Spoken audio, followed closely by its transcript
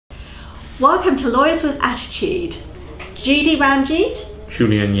Welcome to Lawyers with Attitude. Judy, Ramjeet.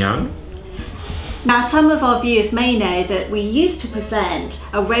 Julian Young. Now, some of our viewers may know that we used to present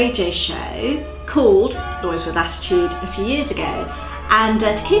a radio show called Lawyers with Attitude a few years ago, and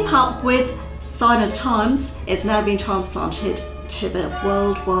to keep up with Sign of the Times, it's now been transplanted to the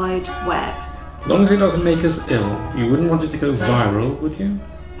World Wide Web. As long as it doesn't make us ill, you wouldn't want it to go viral, would you?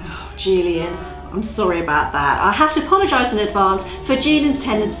 Oh, Julian, I'm sorry about that. I have to apologise in advance for Julian's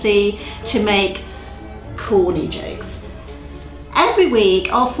tendency to make corny jokes. Every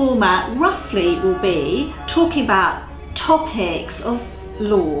week our format roughly will be talking about topics of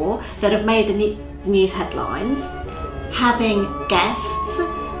law that have made the news headlines, having guests,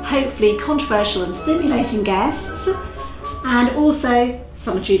 hopefully controversial and stimulating guests, and also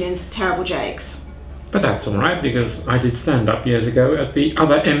some of Julian's terrible jokes. But that's alright, because I did stand up years ago at the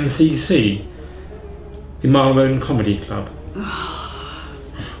other MCC, the Marylebone Comedy Club.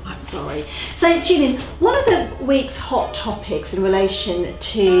 I'm sorry. So Julian, one of the week's hot topics in relation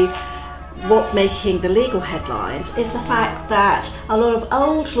to what's making the legal headlines is the fact that a lot of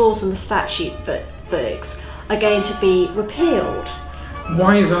old laws and the statute books are going to be repealed.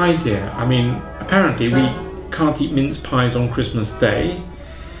 Wise idea. I mean, apparently we can't eat mince pies on Christmas Day,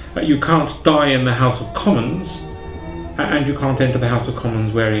 you can't die in the House of Commons, and you can't enter the House of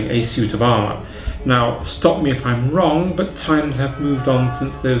Commons wearing a suit of armour. Now, stop me if I'm wrong, but times have moved on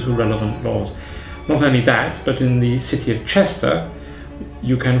since those were relevant laws. Not only that, but in the city of Chester,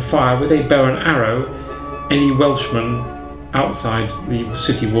 you can fire with a bow and arrow any Welshman outside the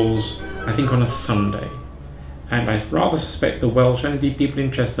city walls, I think on a Sunday. And I rather suspect the Welsh and indeed people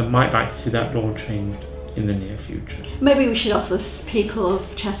in Chester might like to see that law changed in the near future. Maybe we should ask the people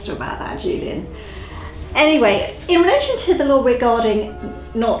of Chester about that, Julian. Anyway, in relation to the law regarding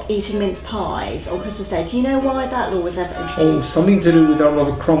not eating mince pies on Christmas Day, do you know why that law was ever introduced? Oh, something to do with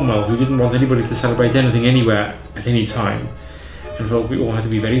Oliver Cromwell, who didn't want anybody to celebrate anything anywhere at any time, and felt we all had to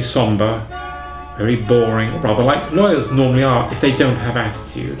be very sombre, very boring, rather like lawyers normally are if they don't have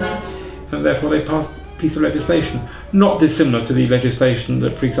attitude. And therefore they passed a piece of legislation, not dissimilar to the legislation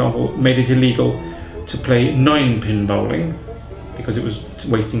that, for example, made it illegal to play 9-pin bowling, because it was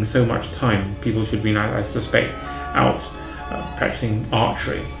wasting so much time. People should be, I suspect, out practicing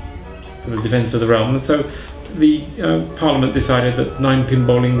archery for the defence of the realm. And so the Parliament decided that 9-pin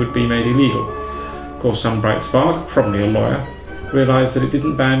bowling would be made illegal. Of course, some bright spark, probably a lawyer, realised that it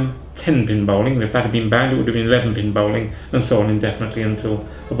didn't ban 10-pin bowling, and if that had been banned it would have been 11-pin bowling, and so on indefinitely until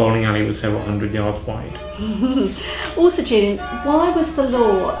the bowling alley was several hundred yards wide. Also, Julian, why was the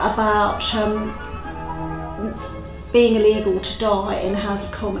law about being illegal to die in the House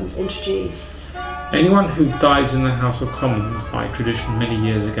of Commons introduced? Anyone who dies in the House of Commons by tradition many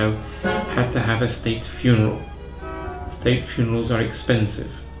years ago had to have a state funeral. State funerals are expensive,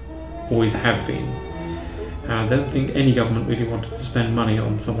 always have been. I don't think any government really wanted to spend money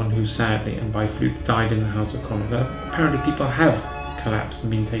on someone who sadly and by fluke died in the House of Commons. Apparently people have collapsed and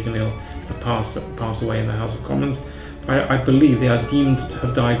been taken ill, have passed away in the House of Commons. I believe they are deemed to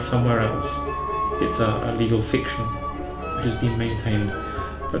have died somewhere else. It's a legal fiction which has been maintained,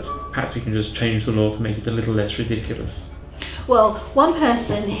 but perhaps we can just change the law to make it a little less ridiculous. Well, one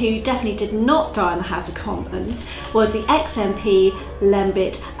person who definitely did not die in the House of Commons was the ex-MP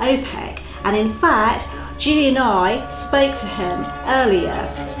Lembit Öpik, and in fact Judy and I spoke to him earlier.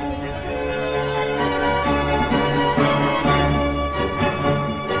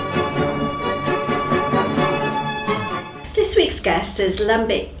 This week's guest is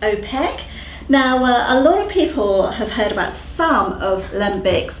Lembit Öpik. Now, a lot of people have heard about some of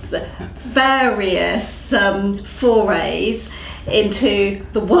Lembit's various forays into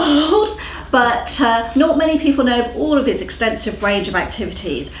the world, but not many people know of all of his extensive range of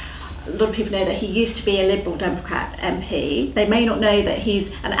activities. A lot of people know that he used to be a Liberal Democrat MP. They may not know that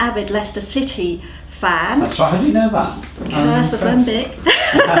he's an avid Leicester City fan. That's right, how do you know that? Curse of Lembit.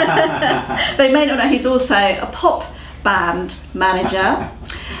 They may not know he's also a pop band manager,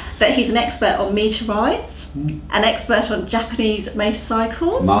 that he's an expert on meteorites, an expert on Japanese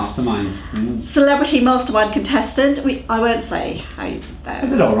motorcycles. Mastermind. Celebrity mastermind contestant. I won't say how you I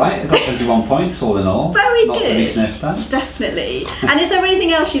did alright, I got 21 points all in all. Very Not good. to be sniffed at. Definitely. And is there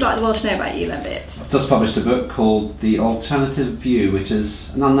anything else you'd like the world to know about you, Lembit? I've just published a book called The Alternative View, which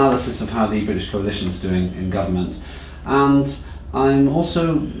is an analysis of how the British coalition is doing in government. And I'm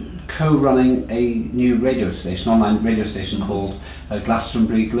also co-running a new radio station, online radio station called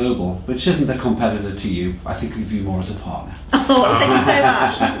Glastonbury Global, which isn't a competitor to you. I think of you more as a partner. Oh,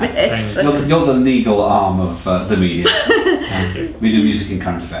 thank you so much. You're the legal arm of the media. We do music and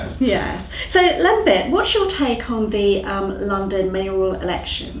current affairs. Yes. So, Lembit, what's your take on the London mayoral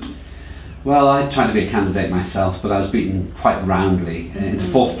elections? Well, I tried to be a candidate myself, but I was beaten quite roundly, into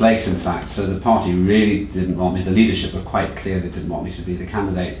fourth place in fact, so the party really didn't want me. The leadership were quite clear they didn't want me to be the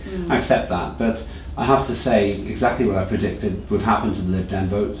candidate. I accept that, but I have to say exactly what I predicted would happen to the Lib Dem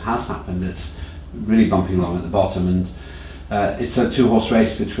vote has happened. It's really bumping along at the bottom, and it's a two-horse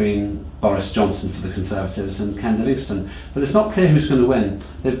race between Boris Johnson for the Conservatives and Ken Livingstone, but it's not clear who's going to win.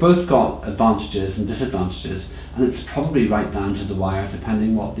 They've both got advantages and disadvantages, and it's probably right down to the wire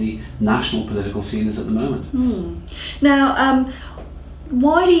depending what the national political scene is at the moment. Now,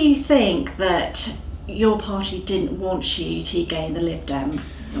 why do you think that your party didn't want you to gain the Lib Dem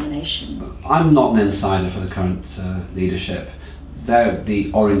nomination? I'm not an insider for the current leadership. They're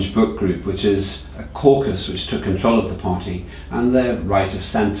the Orange Book Group, which is a caucus which took control of the party, and they're right of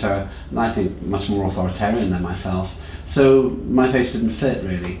centre, and I think much more authoritarian than myself. So my face didn't fit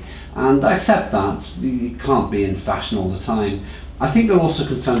really, and I accept that. You can't be in fashion all the time. I think they're also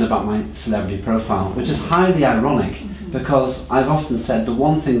concerned about my celebrity profile, which is highly ironic, because I've often said the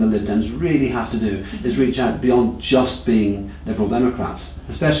one thing the Lib Dems really have to do is reach out beyond just being Liberal Democrats,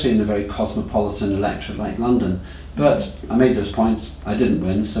 especially in a very cosmopolitan electorate like London. But I made those points, I didn't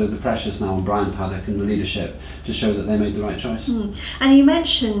win, so the pressure's now on Brian Paddock and the leadership to show that they made the right choice. And you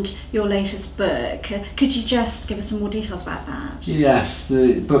mentioned your latest book. Could you just give us some more details about that? Yes,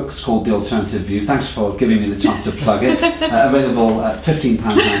 the book's called The Alternative View. Thanks for giving me the chance to plug it. Available at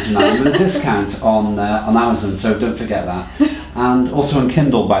 £15.99 with a discount on Amazon, so don't forget that. And also on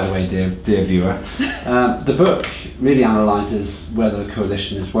Kindle, by the way, dear viewer. The book really analyses whether the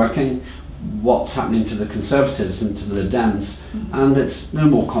coalition is working, what's happening to the Conservatives and to the Lib Dems, and it's no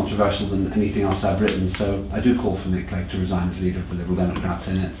more controversial than anything else I've written, so I do call for Nick Clegg to resign as leader of the Liberal Democrats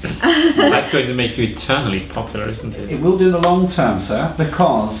in it. That's going to make you eternally popular, isn't it? It will do the long term, sir,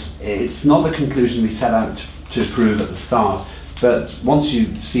 because it's not the conclusion we set out to prove at the start, but once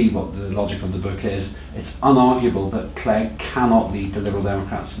you see what the logic of the book is, it's unarguable that Clegg cannot lead the Liberal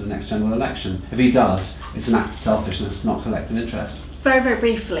Democrats to the next general election. If he does, it's an act of selfishness, not collective interest. Very, very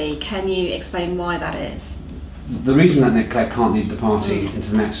briefly, can you explain why that is? The reason that Nick Clegg can't lead the party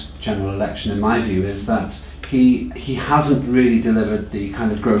into the next general election, in my view, is that he hasn't really delivered the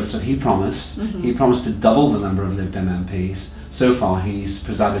kind of growth that he promised. He promised to double the number of Lib Dem MPs. So far, he's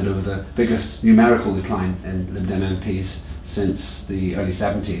presided over the biggest numerical decline in Lib Dem MPs since the early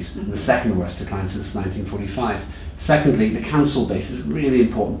 70s, the second worst decline since 1945. Secondly, the council base is really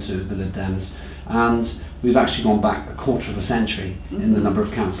important to the Lib Dems, and we've actually gone back a quarter of a century in the number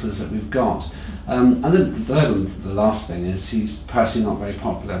of councillors that we've got. And then the third and the last thing is he's personally not very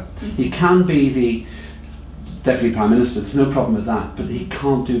popular. He can be the Deputy Prime Minister, there's no problem with that, but he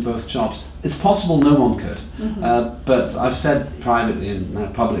can't do both jobs. It's possible no one could, but I've said privately and now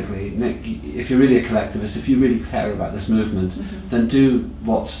publicly, Nick, if you're really a collectivist, if you really care about this movement, then do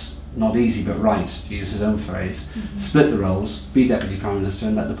what's not easy but right, to use his own phrase. Split the roles, be Deputy Prime Minister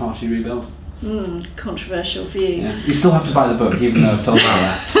and let the party rebuild. Controversial view. Yeah. You still have to buy the book, even though I've told you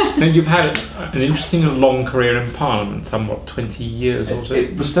that. Now, you've had an interesting and long career in Parliament, somewhat 20 years or so.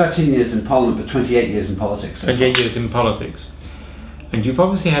 It was 13 years in Parliament, but 28 years in politics. 28 years in politics. And you've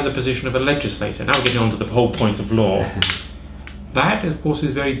obviously had the position of a legislator. Now getting on to the whole point of law. That, of course,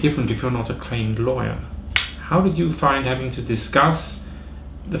 is very different if you're not a trained lawyer. How did you find having to discuss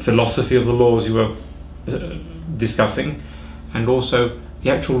the philosophy of the laws you were discussing, and also the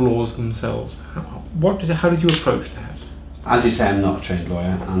actual laws themselves? How did you approach that? As you say, I'm not a trained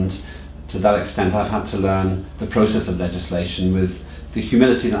lawyer, and to that extent I've had to learn the process of legislation with the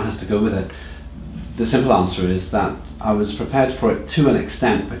humility that has to go with it. The simple answer is that I was prepared for it to an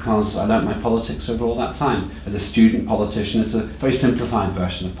extent because I learnt my politics over all that time. As a student politician, it's a very simplified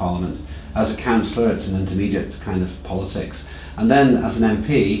version of Parliament. As a councillor, it's an intermediate kind of politics. And then as an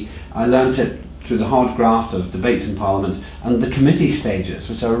MP, I learnt it through the hard graft of debates in Parliament and the committee stages,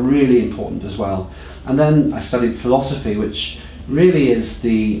 which are really important as well. And then I studied philosophy, which really is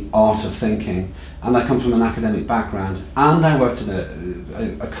the art of thinking. And I come from an academic background, and I worked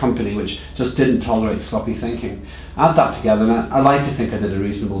in a company which just didn't tolerate sloppy thinking. Add that together, and I like to think I did a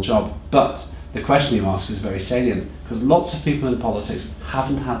reasonable job. But the question you ask is very salient, because lots of people in politics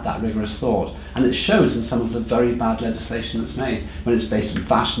haven't had that rigorous thought, and it shows in some of the very bad legislation that's made, when it's based on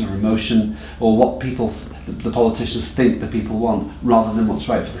fashion or emotion, or what people, the politicians think the people want, rather than what's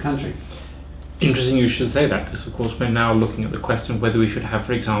right for the country. Interesting you should say that, because of course we're now looking at the question of whether we should have,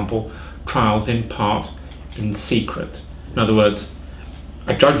 for example, trials in part in secret. In other words,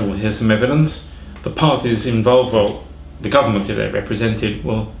 a judge will hear some evidence, the parties involved, well, the government, if they're represented,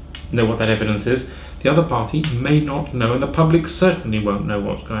 will know what that evidence is. The other party may not know, and the public certainly won't know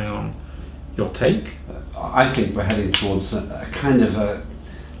what's going on. Your take? I think we're heading towards a kind of a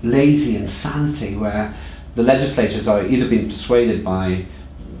lazy insanity where the legislators are either being persuaded by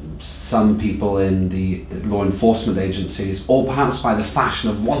some people in the law enforcement agencies, or perhaps by the fashion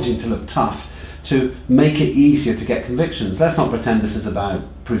of wanting to look tough, to make it easier to get convictions. Let's not pretend this is about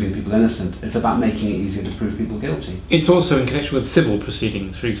proving people innocent. It's about making it easier to prove people guilty. It's also in connection with civil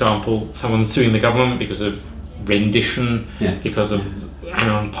proceedings. For example, someone suing the government because of rendition, because of an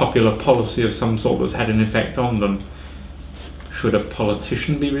unpopular policy of some sort that's had an effect on them. Should a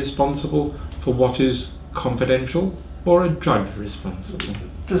politician be responsible for what is confidential, or a judge responsible?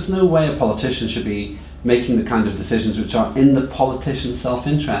 There's no way a politician should be making the kind of decisions which are in the politician's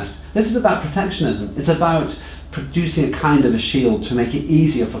self-interest. This is about protectionism. It's about producing a kind of a shield to make it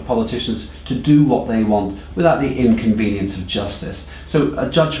easier for politicians to do what they want without the inconvenience of justice. So a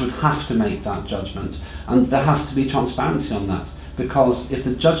judge would have to make that judgment, and there has to be transparency on that, because if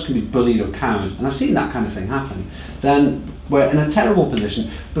the judge can be bullied or cowed, and I've seen that kind of thing happen, then we're in a terrible position,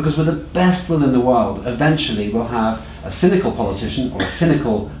 because with the best will in the world, eventually we'll have a cynical politician or a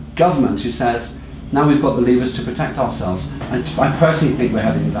cynical government who says, now we've got the levers to protect ourselves. I personally think we're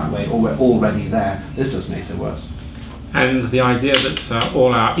heading that way, or we're already there. This just makes it worse. And the idea that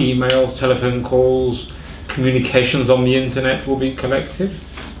all our emails, telephone calls, communications on the internet will be collected?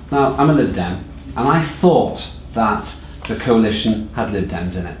 Now, I'm a Lib Dem, and I thought that the coalition had Lib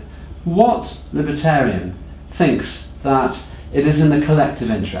Dems in it. What libertarian thinks that it is in the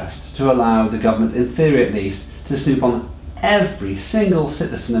collective interest to allow the government, in theory at least, to snoop on every single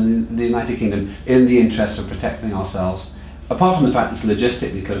citizen in the United Kingdom in the interest of protecting ourselves? Apart from the fact it's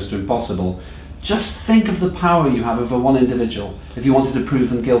logistically close to impossible, just think of the power you have over one individual if you wanted to prove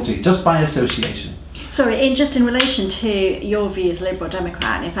them guilty, just by association. Sorry, just in relation to your views, Liberal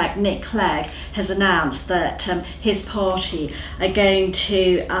Democrat, in fact, Nick Clegg has announced that his party are going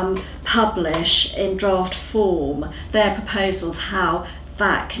to publish in draft form their proposals how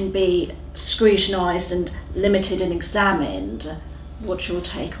that can be scrutinised and limited and examined. What's your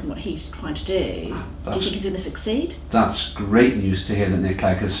take on what he's trying to do? Do you think he's going to succeed? That's great news to hear that Nick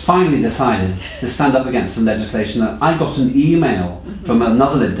Clegg has finally decided to stand up against some legislation that I got an email from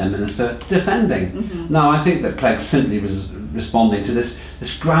another Lib Dem minister defending. Now, I think that Clegg simply was responding to this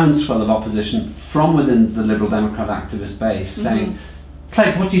groundswell of opposition from within the Liberal Democrat activist base, saying,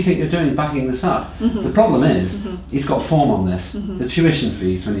 Clegg, what do you think you're doing backing this up? The problem is, he's got form on this. The tuition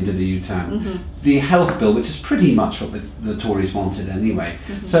fees when he did the U-turn. The health bill, which is pretty much what the Tories wanted anyway.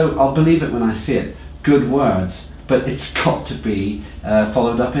 So I'll believe it when I see it. Good words, but it's got to be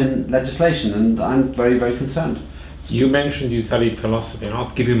followed up in legislation, and I'm very, very concerned. You mentioned you studied philosophy, and I'll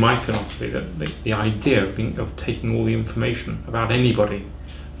give you my philosophy, that the idea of taking all the information about anybody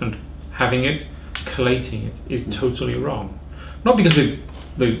and having it, collating it, is totally wrong. Not because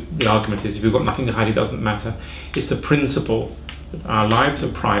the argument is if you've got nothing to hide it doesn't matter. It's the principle that our lives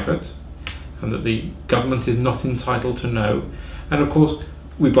are private and that the government is not entitled to know. And of course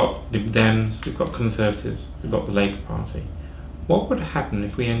we've got Lib Dems, we've got Conservatives, we've got the Labour Party. What would happen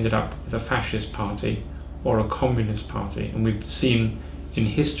if we ended up with a fascist party or a communist party? And we've seen in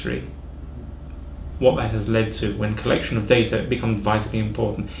history what that has led to when collection of data becomes vitally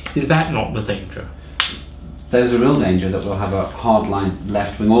important. Is that not the danger? There's a real danger that we'll have a hardline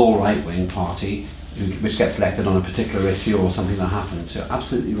left-wing or right-wing party which gets elected on a particular issue or something that happens. You're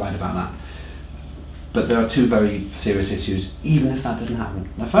absolutely right about that. But there are two very serious issues, even if that didn't happen.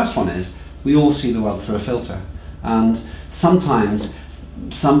 The first one is, we all see the world through a filter. And sometimes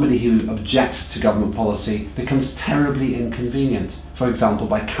somebody who objects to government policy becomes terribly inconvenient. For example,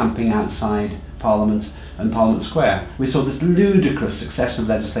 by camping outside Parliament and Parliament Square. We saw this ludicrous succession of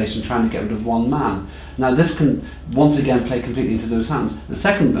legislation trying to get rid of one man. Now this can once again play completely into those hands. The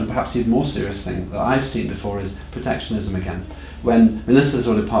second, and perhaps even more serious thing that I've seen before, is protectionism again. When ministers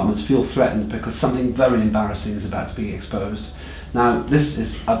or departments feel threatened because something very embarrassing is about to be exposed. Now this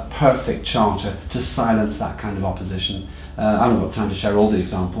is a perfect charter to silence that kind of opposition. I haven't got time to share all the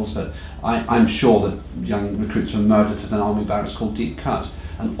examples, but I'm sure that young recruits were murdered at an army barracks called Deep Cut.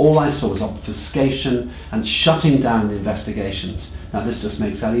 And all I saw was obfuscation and shutting down the investigations. Now this just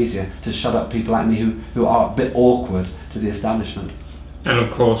makes that easier, to shut up people like me who are a bit awkward to the establishment. And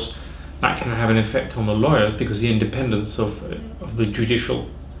of course that can have an effect on the lawyers, because the independence of the judicial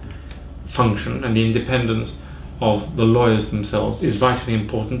function and the independence of the lawyers themselves is vitally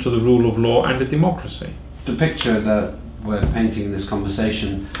important to the rule of law and a democracy. The picture that we're painting in this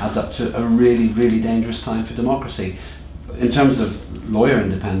conversation adds up to a really, really dangerous time for democracy. In terms of lawyer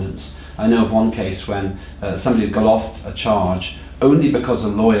independence, I know of one case when somebody got off a charge only because a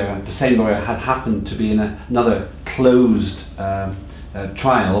lawyer, the same lawyer, had happened to be in another closed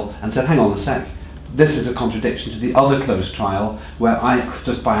trial and said, hang on a sec, this is a contradiction to the other closed trial where I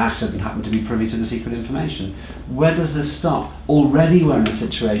just by accident happened to be privy to the secret information. Where does this stop? Already we're in a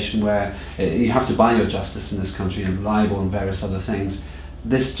situation where you have to buy your justice in this country, and libel and various other things.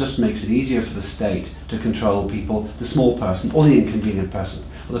 This just makes it easier for the state to control people, the small person or the inconvenient person,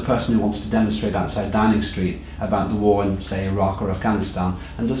 or the person who wants to demonstrate outside Downing Street about the war in, say, Iraq or Afghanistan,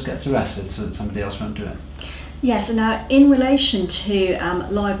 and just gets arrested so that somebody else won't do it. Yes, and now in relation to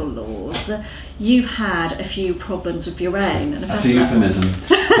libel laws, you've had a few problems of your own. And That's a euphemism.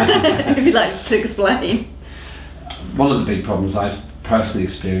 If you'd like to explain. One of the big problems I've personally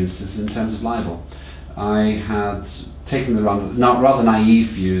experienced is in terms of libel. I had taken the rather naive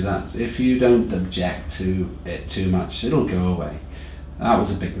view that if you don't object to it too much, it'll go away. That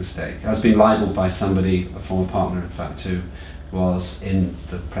was a big mistake. I was being libelled by somebody, a former partner in fact, who was in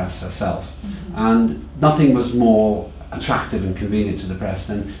the press herself. And nothing was more attractive and convenient to the press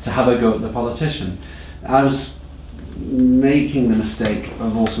than to have a go at the politician. I was making the mistake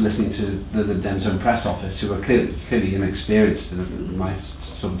of also listening to the Lib Dem's own press office, who were clearly inexperienced in my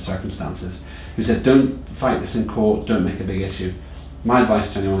sort of circumstances, who said, don't fight this in court, don't make a big issue. My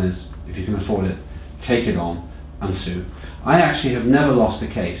advice to anyone is, if you can afford it, take it on and sue. I actually have never lost a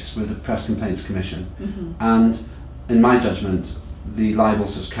case with the Press Complaints Commission, and in my judgment, the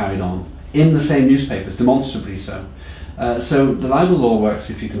libels just carried on in the same newspapers, demonstrably so. So the libel law works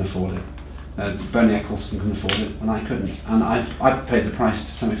if you can afford it. Bernie Ecclestone couldn't afford it, and I couldn't. And I've paid the price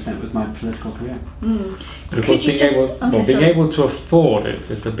to some extent with my political career. But of course, being able to afford it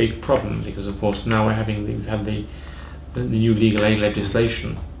is the big problem, because of course now we've had the new legal aid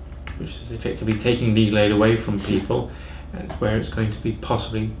legislation, which is effectively taking legal aid away from people, and where it's going to be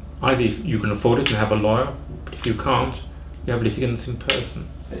possibly either if you can afford it and have a lawyer, but if you can't, you have litigants in person.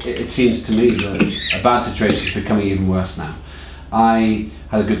 It seems to me that a bad situation is becoming even worse now. I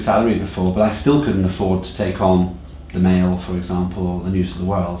had a good salary before, but I still couldn't afford to take on the Mail, for example, or the News of the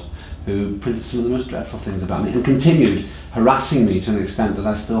World, who printed some of the most dreadful things about me and continued harassing me to an extent that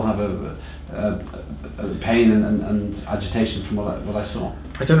I still have a pain and agitation from what I saw.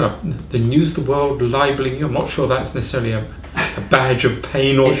 I don't know, the News of the World libelling you, I'm not sure that's necessarily a badge of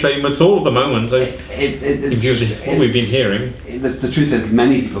pain or shame at all at the moment. In view of what we've been hearing. The truth is,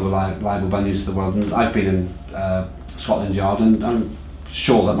 many people were libelled by News of the World, and I've been in Scotland Yard, and I'm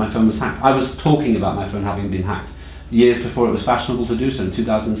sure that my phone was hacked. I was talking about my phone having been hacked years before it was fashionable to do so. In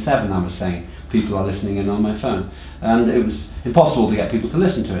 2007 I was saying people are listening in on my phone, and it was impossible to get people to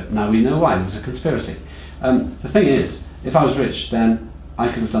listen to it. Now we know why. There was a conspiracy. The thing is, if I was rich, then I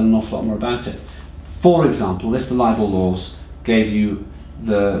could have done an awful lot more about it. For example, if the libel laws gave you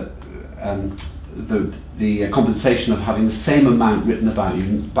the compensation of having the same amount written about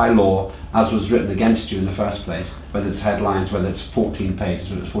you by law as was written against you in the first place, whether it's headlines, whether it's 14 pages,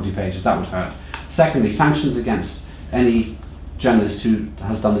 whether it's 40 pages, that would hurt. Secondly, sanctions against any journalist who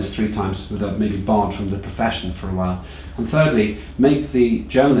has done this 3 times would have maybe barred from the profession for a while. And thirdly, make the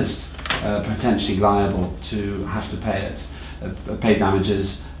journalist potentially liable to have to pay pay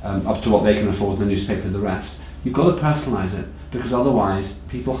damages up to what they can afford, the newspaper, the rest. You've got to personalise it, because otherwise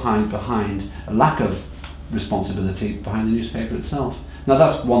people hide behind a lack of responsibility behind the newspaper itself. Now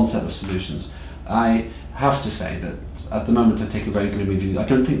that's one set of solutions. I have to say that at the moment I take a very gloomy view. I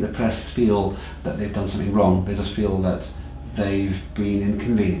don't think the press feel that they've done something wrong, they just feel that they've been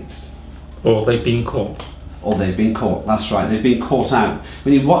inconvenienced. Or they've been caught. Or they've been caught, that's right, they've been caught out.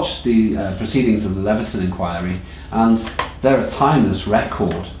 When you watch the proceedings of the Leveson inquiry, and they're a timeless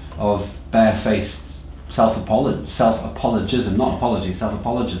record of barefaced self-apologism, not apology,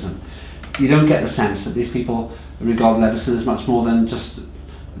 self-apologism. You don't get the sense that these people regard Leveson as much more than just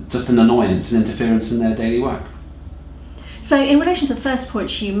an annoyance, an interference in their daily work. So in relation to the first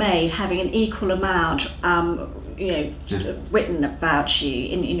point you made, having an equal amount written about you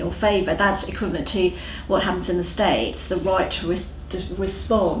in your favour, that's equivalent to what happens in the States, the right to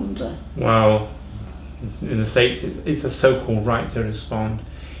respond. Well, in the States it's a so-called right to respond.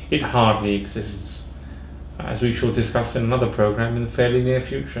 It hardly exists, as we shall discuss in another programme in the fairly near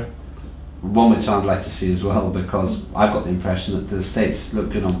future. One which I'd like to see as well, because I've got the impression that the States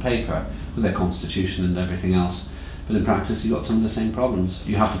look good on paper with their constitution and everything else, but in practice you've got some of the same problems.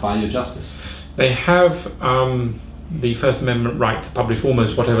 You have to buy your justice. They have the First Amendment right to publish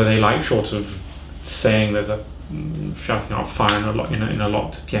almost whatever they like, short of saying there's a shouting out fire in a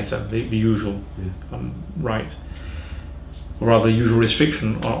locked theatre, the usual right, or rather usual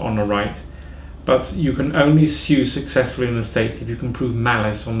restriction on a right. But you can only sue successfully in the States if you can prove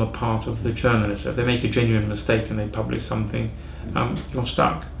malice on the part of the journalist. If they make a genuine mistake and they publish something, you're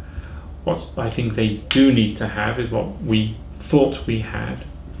stuck. What I think they do need to have is what we thought we had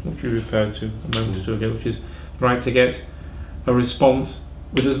which you referred to a moment or two ago, which is the right to get a response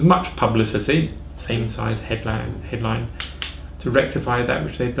with as much publicity, same size headline, to rectify that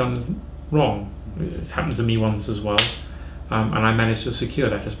which they've done wrong. It happened to me once as well, and I managed to secure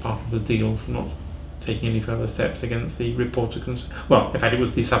that as part of the deal for not taking any further steps against the reporter concerned. Well, in fact, it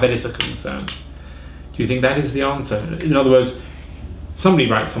was the sub-editor concerned. Do you think that is the answer? In other words, somebody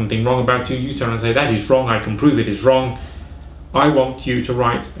writes something wrong about you, you turn and say, that is wrong, I can prove it is wrong. I want you to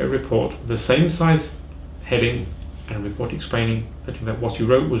write a report with the same size heading and a report explaining that what you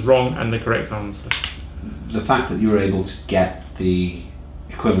wrote was wrong and the correct answer. The fact that you were able to get the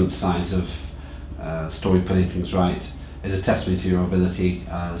equivalent size of story putting things right is a testament to your ability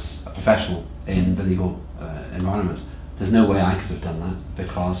as a professional in the legal environment. There's no way I could have done that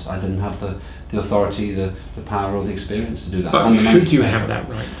because I didn't have the authority, the power or the experience to do that. But should you have that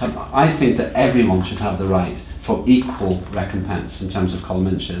right? I think that everyone should have the right for equal recompense in terms of column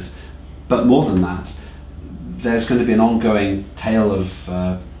inches, but more than that, there's going to be an ongoing tale of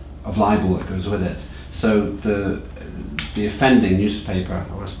libel that goes with it. So the offending newspaper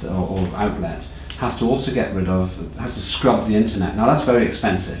or outlet has to also has to scrub the internet. Now that's very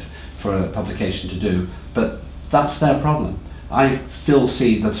expensive for a publication to do, but that's their problem. I still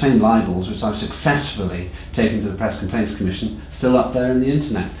see the same libels which I've successfully taken to the Press Complaints Commission still up there in the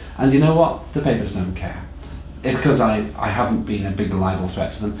internet. And you know what? The papers don't care. Because I haven't been a big libel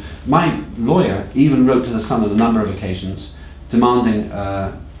threat to them. My lawyer even wrote to the Sun on a number of occasions demanding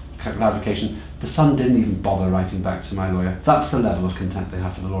clarification. The Sun didn't even bother writing back to my lawyer. That's the level of contempt they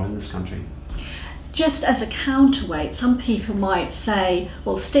have for the law in this country. Just as a counterweight, some people might say,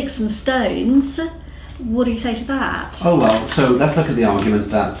 well, sticks and stones. What do you say to that? Oh well, so let's look at the argument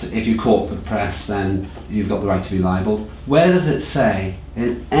that if you caught the press, then you've got the right to be libelled. Where does it say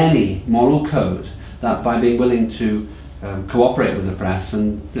in any moral code that by being willing to cooperate with the press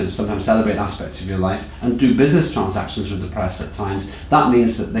and sometimes celebrate aspects of your life and do business transactions with the press at times, that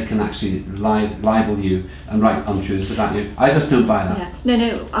means that they can actually libel you and write untruths about you? I just don't buy that. Yeah.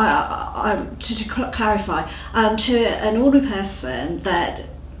 No, to clarify, to an ordinary person that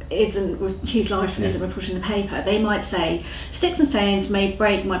whose life isn't reported in the paper, they might say, sticks and stones may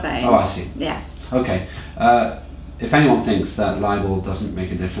break my bones. Oh, I see. Yes. Okay. If anyone thinks that libel doesn't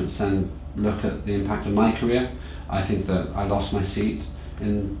make a difference, then look at the impact on my career. I think that I lost my seat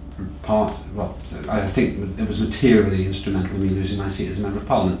in part, well, I think it was materially instrumental in me losing my seat as a Member of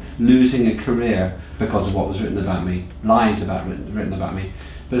Parliament, losing a career because of what was written about me, lies written about me.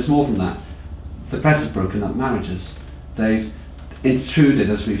 But it's more than that. The press has broken up marriages. They've intruded,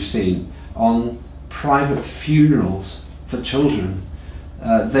 as we've seen, on private funerals for children.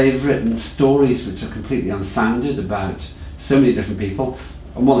 They've written stories which are completely unfounded about so many different people.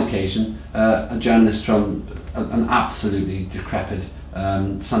 On one occasion, a journalist from an absolutely decrepit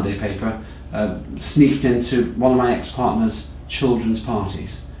Sunday paper sneaked into one of my ex-partner's children's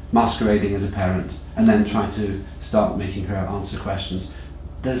parties, masquerading as a parent, and then tried to start making her answer questions.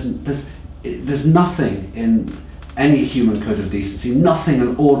 There's nothing in any human code of decency, nothing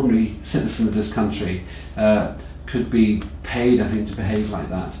an ordinary citizen of this country could be paid, I think, to behave like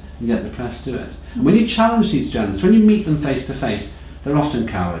that, and yet the press do it. And when you challenge these journalists, when you meet them face to face, they're often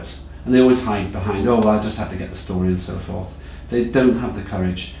cowards, and they always hide behind, oh, well, I just have to get the story and so forth. They don't have the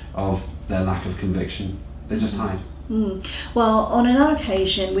courage of their lack of conviction. They just hide. Well, on another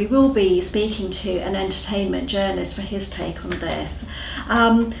occasion, we will be speaking to an entertainment journalist for his take on this.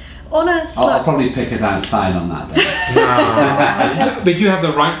 I'll probably pick it outside on that day. No, but you have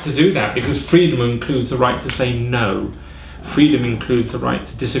the right to do that because freedom includes the right to say no. Freedom includes the right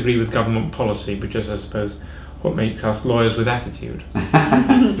to disagree with government policy, which is, I suppose, what makes us lawyers with attitude.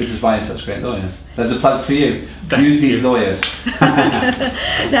 Which is why you're such great lawyers. There's a plug for you. Use these lawyers.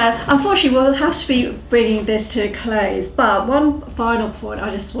 Now, unfortunately, we'll have to be bringing this to a close, but one final point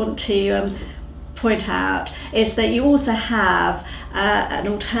I just want to point out is that you also have an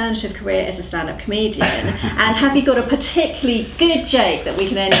alternative career as a stand-up comedian. And have you got a particularly good joke that we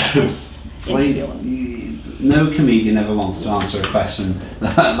can end this interview on? No comedian ever wants to answer a question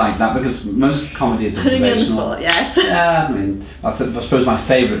like that because most comedy is putting observational. Me on the spot, yes. Yeah, I mean, I suppose my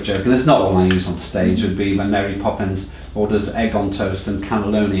favourite joke, and it's not one I use on stage, would be when Mary Poppins orders egg on toast and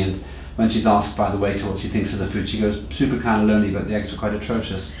cannelloni, and when she's asked by the waiter what she thinks of the food, she goes, super cannelloni, but the eggs are quite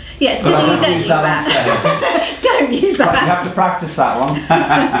atrocious. Yeah, it's good that you don't use that. Don't use that. But you have to practice that one.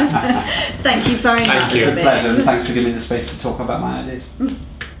 Thank you very much. It's a pleasure, and thanks for giving me the space to talk about my ideas.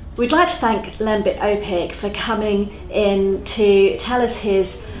 We'd like to thank Lembit Öpik for coming in to tell us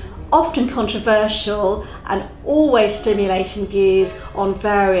his often controversial and always stimulating views on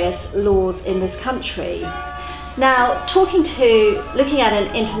various laws in this country. Now, looking at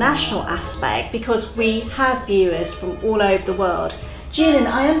an international aspect, because we have viewers from all over the world. Julian,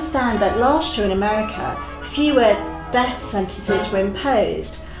 I understand that last year in America, fewer death sentences were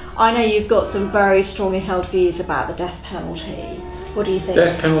imposed. I know you've got some very strongly held views about the death penalty. What do you think?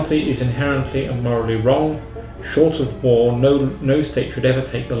 Death penalty is inherently and morally wrong. Short of war, no state should ever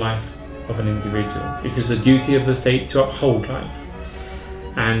take the life of an individual. It is the duty of the state to uphold life.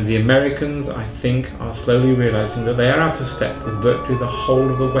 And the Americans, I think, are slowly realising that they are out of step with virtually the whole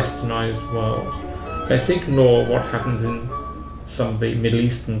of the westernised world. Let's ignore what happens in some of the Middle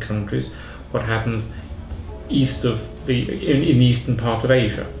Eastern countries, what happens in the eastern part of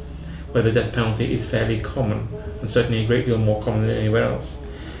Asia, where the death penalty is fairly common, and certainly a great deal more common than anywhere else.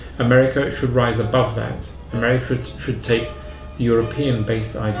 America should rise above that. America should take the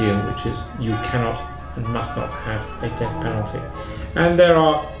European-based ideal, which is you cannot and must not have a death penalty. And there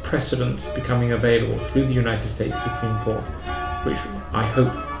are precedents becoming available through the United States Supreme Court, which I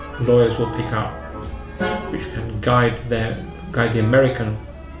hope lawyers will pick up, which can guide the American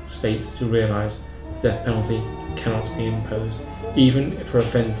states to realise death penalty cannot be imposed, even for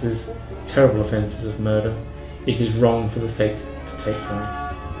offences, terrible offences of murder. It is wrong for the state to take life.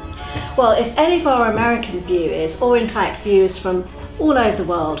 Well, if any of our American viewers, or in fact viewers from all over the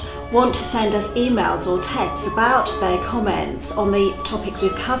world, want to send us emails or texts about their comments on the topics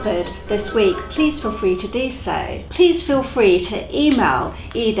we've covered this week, please feel free to do so. Please feel free to email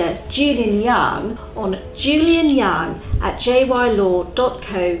either Julian Young on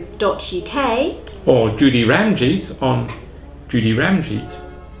julianyoung@jylaw.co.uk or Judy Ramjeet on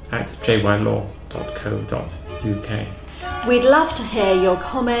judyramjeet@jylaw.co.uk. We'd love to hear your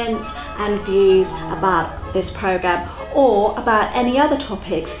comments and views about this programme, or about any other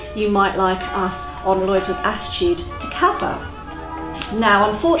topics you might like us on Lawyers with Attitude to cover. Now,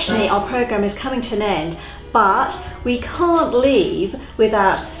 unfortunately, our programme is coming to an end, but we can't leave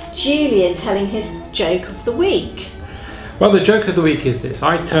without Julian telling his joke of the week. Well, the joke of the week is this.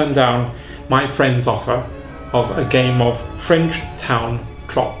 I turned down my friend's offer of a game of French town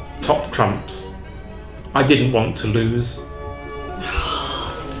top trumps. I didn't want to lose.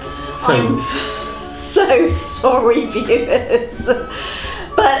 I'm so sorry, viewers.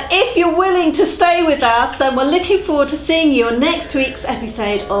 But if you're willing to stay with us, then we're looking forward to seeing you on next week's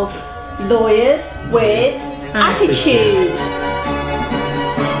episode of Lawyers with Attitude.